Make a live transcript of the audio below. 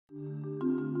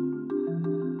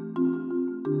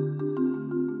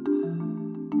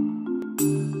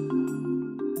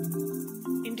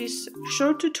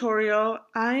short tutorial,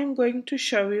 I am going to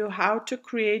show you how to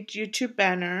create YouTube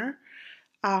banner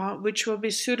which will be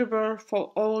suitable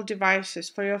for all devices,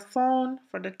 for your phone,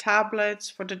 for the tablets,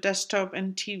 for the desktop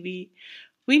and TV.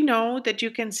 We know that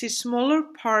you can see smaller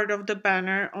part of the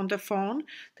banner on the phone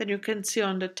than you can see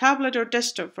on the tablet or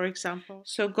desktop, for example.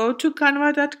 So go to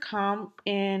canva.com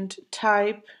and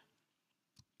type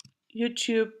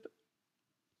YouTube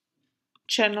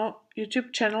channel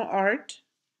art,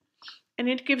 and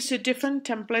it gives you different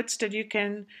templates that you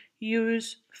can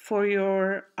use for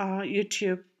your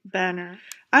YouTube banner.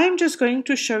 I'm just going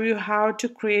to show you how to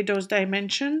create those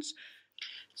dimensions.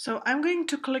 So I'm going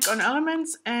to click on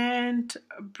elements and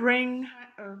bring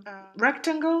a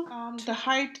rectangle. The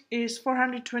height is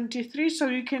 423, so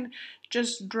you can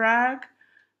just drag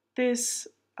this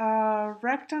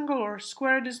rectangle or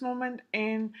square at this moment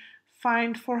and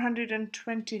find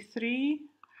 423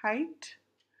 height.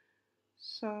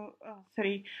 So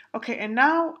 3. Okay, and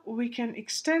now we can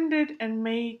extend it and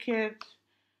make it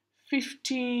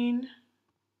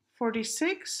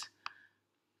 1546.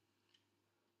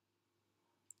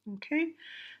 Okay,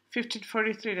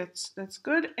 1543, that's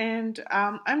good. And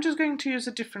I'm just going to use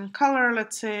a different color.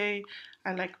 Let's say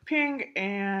I like pink,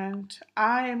 and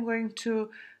I am going to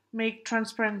make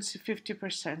transparency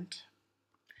 50%.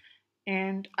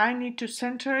 And I need to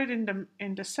center it in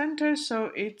the center,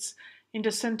 so it's in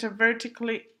the center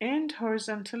vertically and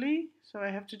horizontally. So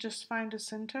I have to just find the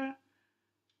center.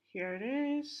 Here it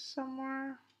is,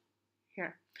 somewhere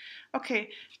here. Okay,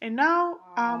 and now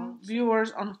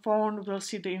viewers on phone will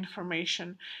see the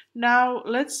information. Now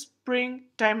let's bring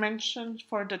dimensions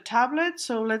for the tablet.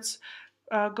 So let's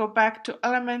go back to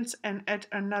elements and add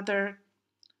another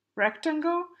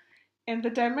rectangle. And the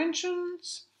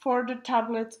dimensions for the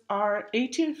tablets are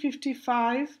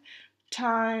 1855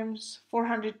 times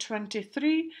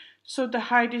 423. So the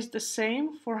height is the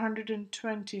same,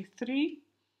 423.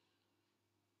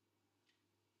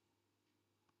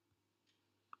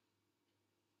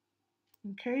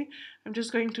 Okay, I'm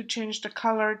just going to change the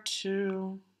color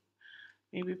to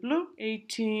maybe blue,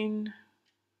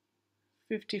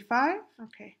 1855.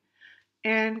 Okay,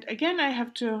 and again I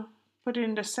have to put it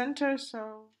in the center,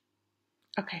 so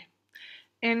okay.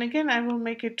 And again I will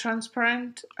make it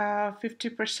transparent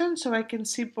 50% so I can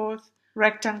see both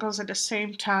rectangles at the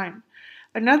same time.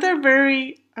 Another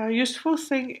very useful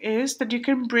thing is that you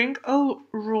can bring a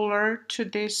ruler to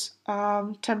this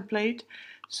template.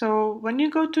 So when you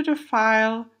go to the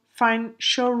file, find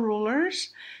show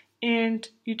rulers, and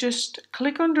you just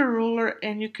click on the ruler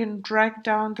and you can drag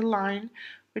down the line,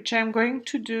 which I'm going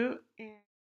to do.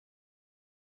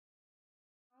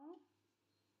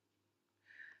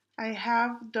 I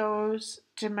have those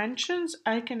dimensions.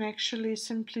 I can actually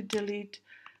simply delete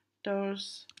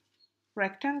those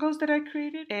rectangles that I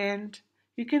created, and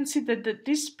you can see that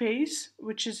this space,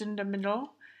 which is in the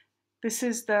middle, this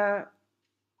is the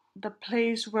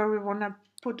place where we want to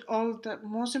put all the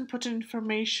most important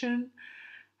information,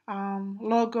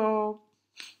 logo,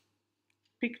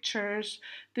 pictures.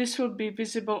 This will be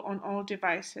visible on all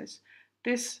devices.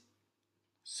 This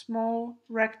small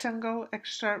rectangle,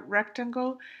 extra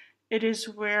rectangle, it is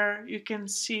where you can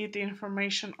see the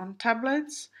information on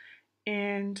tablets,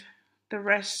 and the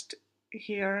rest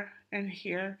here and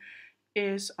here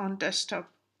is on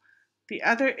desktop. The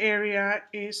other area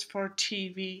is for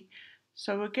TV.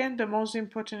 So again, the most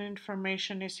important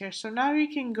information is here. So now you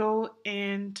can go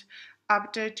and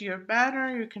update your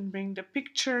banner. You can bring the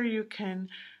picture, you can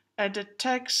add the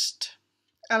text,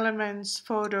 elements,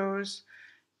 photos,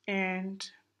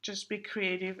 and just be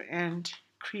creative and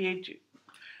create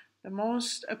the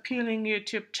most appealing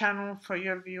YouTube channel for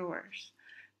your viewers.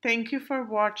 Thank you for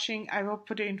watching. I will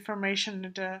put the information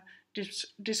in the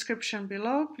description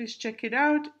below. Please check it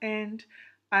out, and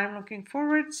I'm looking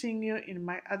forward to seeing you in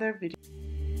my other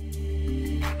videos.